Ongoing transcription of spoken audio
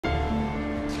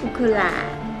不可来。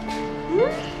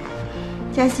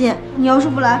嘉欣，你要是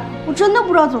不来，我真的不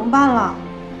知道怎么办了。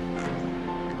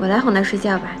我来哄他睡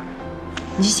觉吧，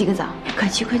你去洗个澡，快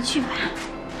去快去吧。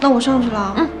那我上去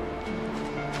了。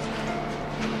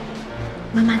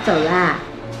妈妈走啦，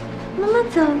妈妈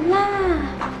走啦，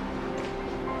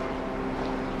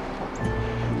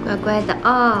乖乖的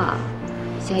哦，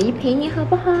小姨陪你好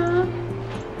不好？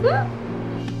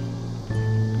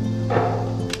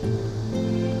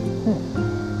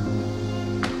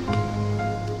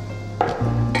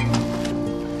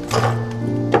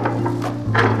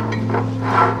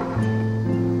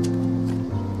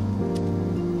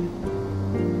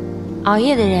熬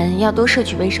夜的人要多摄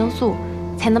取维生素，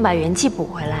才能把元气补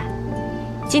回来。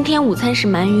今天午餐是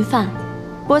鳗鱼饭、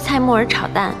菠菜木耳炒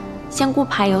蛋、香菇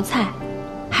扒油菜、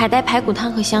海带排骨汤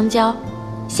和香蕉。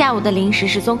下午的零食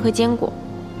是综合坚果，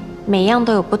每样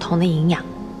都有不同的营养，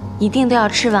一定都要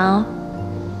吃完哦。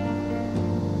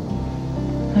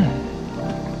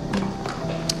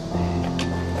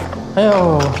哎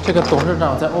呦，这个董事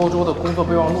长在欧洲的工作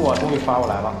备忘录啊，终于发过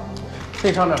来了。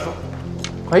这上面说，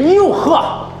哎呦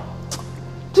呵，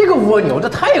这个蜗牛这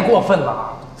太过分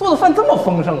了，做的饭这么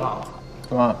丰盛啊！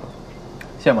怎么，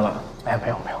羡慕了？哎，没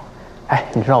有。哎，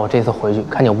你知道我这次回去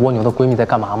看见蜗牛的闺蜜在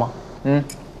干嘛吗？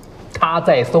她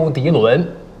在搜迪伦，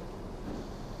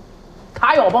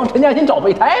她要帮陈嘉欣找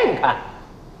备胎，你看。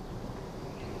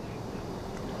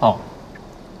哦，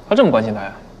她这么关心他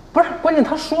呀？不是，关键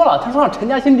她说了，她说让陈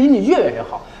嘉欣离你越远越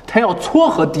好，她要撮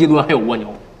合迪伦还有蜗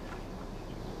牛。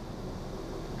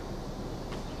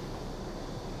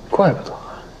怪不得，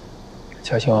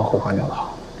嘉欣往后花鸟了。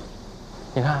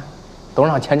你看，董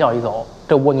事长前脚一走，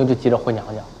这蜗牛就急着回娘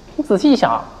家。你仔细一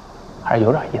想，还是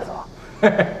有点意思吧？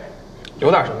有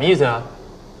点什么意思呀？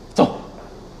走。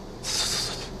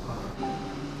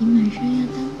你马上要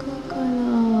当哥哥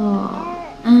了，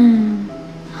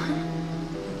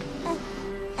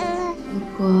如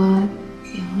果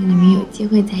以后你们有机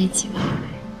会在一起玩，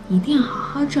一定要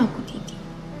好好照顾弟弟。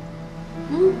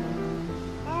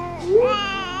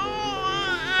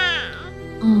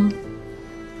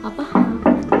好不好？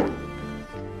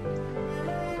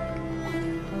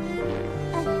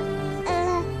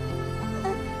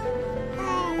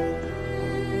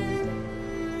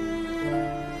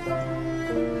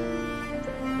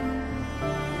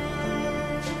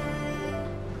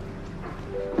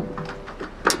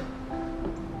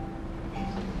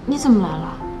你怎么来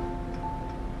了？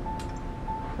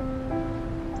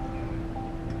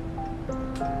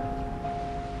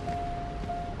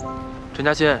陈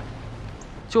嘉欣，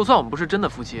就算我们不是真的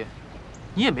夫妻，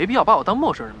你也没必要把我当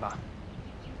陌生人吧？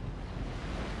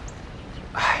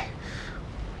哎，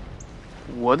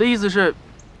我的意思是，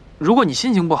如果你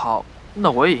心情不好，那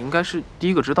我也应该是第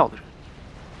一个知道的人。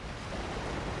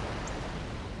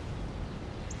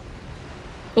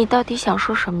你到底想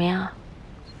说什么呀？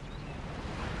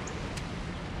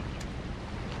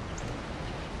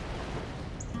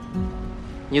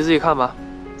你自己看吧。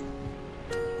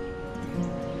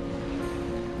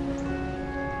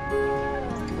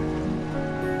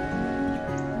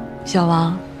小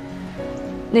王，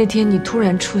那天你突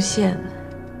然出现，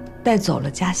带走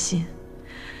了嘉欣，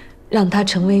让她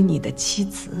成为你的妻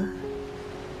子。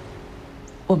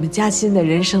我们嘉欣的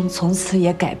人生从此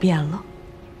也改变了。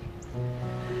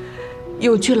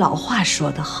有句老话说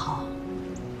得好，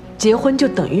结婚就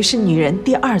等于是女人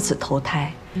第二次投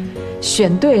胎，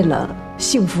选对了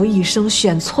幸福一生，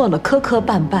选错了磕磕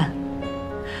绊绊。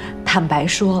坦白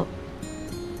说，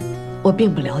我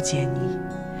并不了解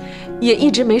你，也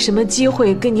一直没什么机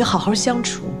会跟你好好相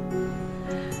处。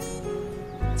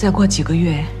再过几个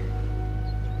月，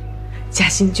嘉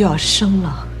欣就要生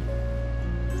了，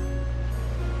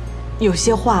有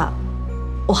些话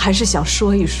我还是想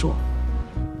说一说。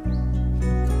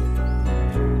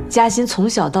嘉欣从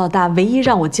小到大，唯一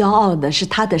让我骄傲的是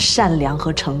她的善良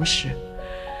和诚实。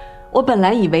我本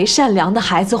来以为善良的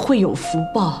孩子会有福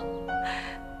报，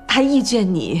他遇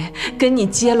见你，跟你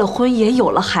结了婚，也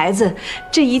有了孩子，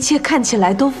这一切看起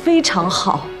来都非常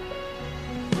好。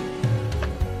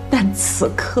但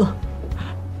此刻，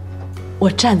我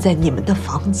站在你们的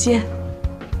房间，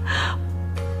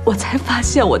我才发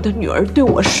现我的女儿对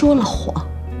我说了谎。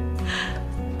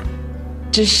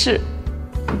只是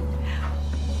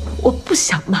我不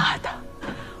想骂她，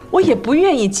我也不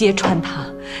愿意揭穿她，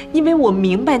因为我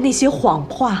明白那些谎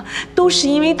话都是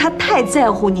因为她太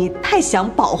在乎你，太想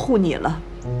保护你了。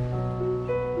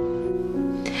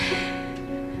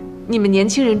你们年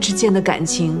轻人之间的感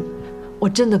情，我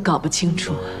真的搞不清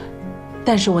楚。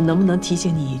但是我能不能提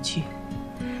醒你一句，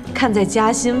看在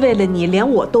嘉欣为了你连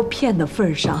我都骗的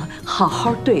份上，好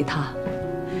好对她。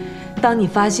当你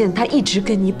发现他一直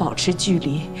跟你保持距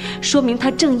离，说明他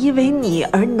正因为你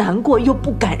而难过又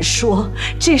不敢说。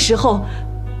这时候，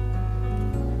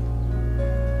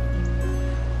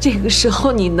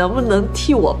你能不能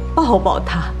替我抱抱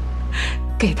他，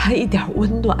给他一点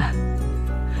温暖，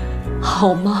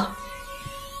好吗？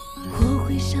我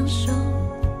会享受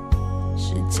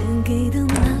时间给的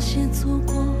那些错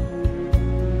过，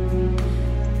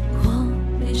我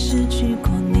没失去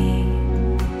过你，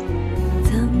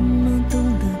怎么懂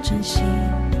得珍惜？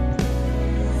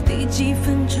第几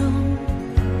分钟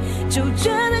就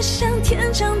觉得像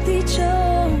天长地久，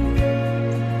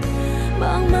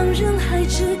茫茫人海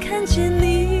只看见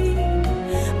你，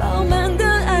饱满的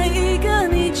爱一个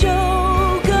你就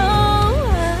够。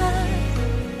爱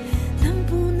能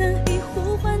不能一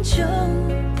呼唤就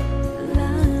来？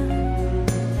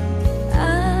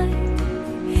爱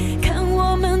看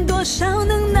我们多少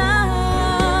能耐。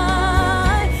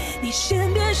你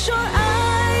先别说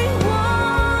爱我，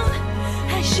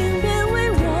还先别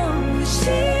为我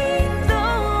心动，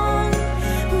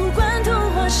不管童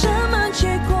话什么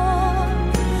结果，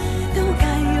都该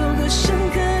有个深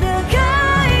刻的开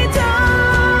头。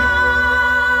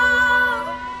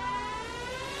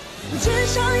至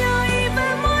少有一份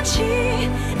默契，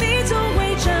你总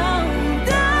会找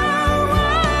到我，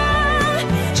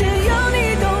只有你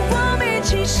懂我没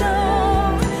起手，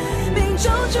命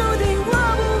中注定我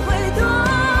不会躲。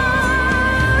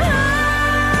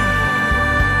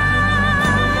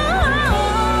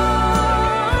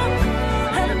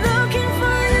I'm looking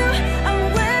for you, I'm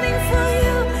waiting for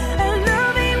you, I'm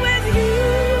loving with you。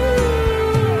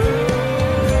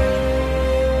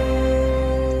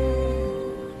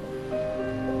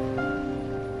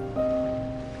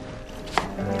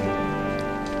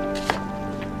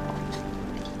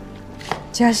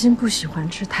嘉欣不喜欢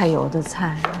吃太油的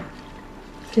菜，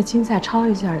这青菜焯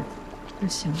一下就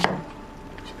行了。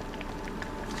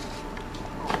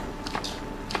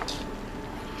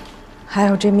还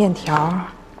有这面条，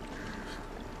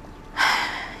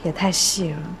也太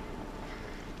细了，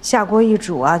下锅一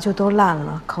煮啊就都烂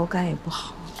了，口感也不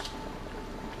好。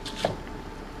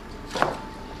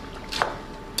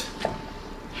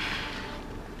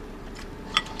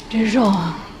这肉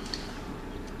啊，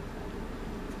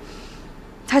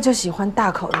他就喜欢大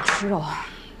口的吃肉，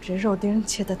这肉丁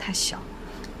切得太小，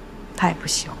他也不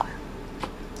喜欢。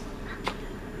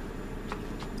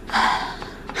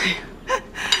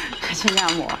亲家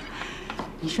母，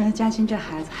你说嘉欣这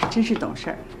孩子还真是懂事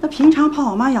儿。那平常怕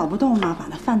我妈咬不动呢，把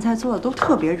那饭菜做的都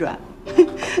特别软，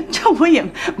这我也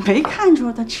没看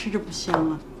出他吃着不香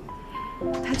啊。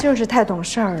他就是太懂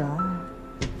事儿了，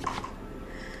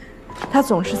他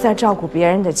总是在照顾别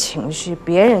人的情绪，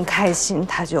别人开心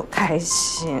他就开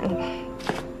心。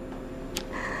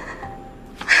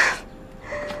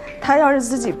他要是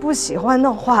自己不喜欢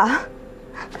的话，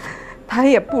他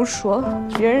也不说，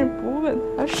别人不问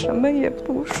他，什么也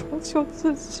不说，就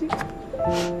自己。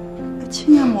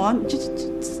亲家母，这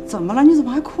怎么了？你怎么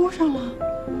还哭上了？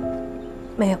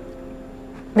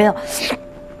没有，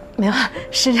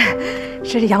是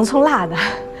这洋葱辣的。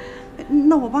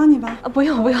那我帮你吧。不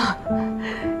用，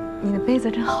你的杯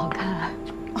子真好看。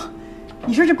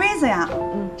你说这杯子呀，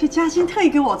这嘉欣特意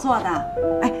给我做的。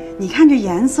哎，你看这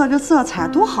颜色，这色彩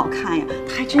多好看呀！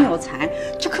他还真有才，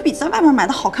这可比在外面买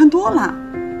的好看多了。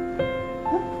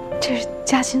这是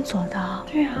嘉欣做的。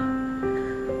对呀，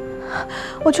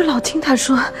我就老听他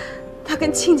说，他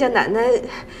跟亲家奶奶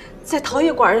在陶艺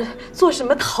馆做什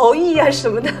么陶艺啊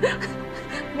什么的。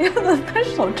没想到他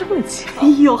手这么巧。哎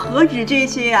呦，何止这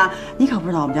些呀！你可不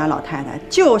知道，我们家老太太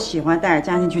就喜欢带着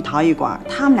嘉欣去陶艺馆，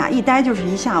他们俩一待就是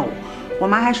一下午。我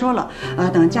妈还说了，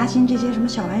等嘉欣这些什么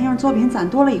小玩意儿作品攒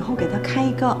多了以后，给她开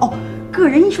一个个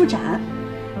人艺术展。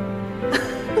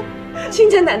亲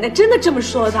家奶奶真的这么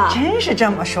说的？真是这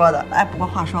么说的。哎，不过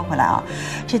话说回来啊，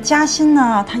这嘉欣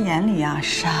呢，她眼里啊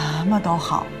什么都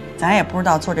好，咱也不知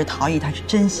道做这陶艺她是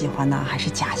真喜欢呢，还是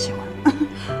假喜欢。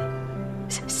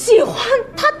喜欢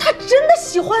他真的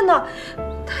喜欢呢。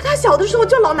他小的时候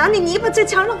就老拿那泥巴在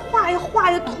墙上画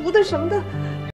呀涂的什么的。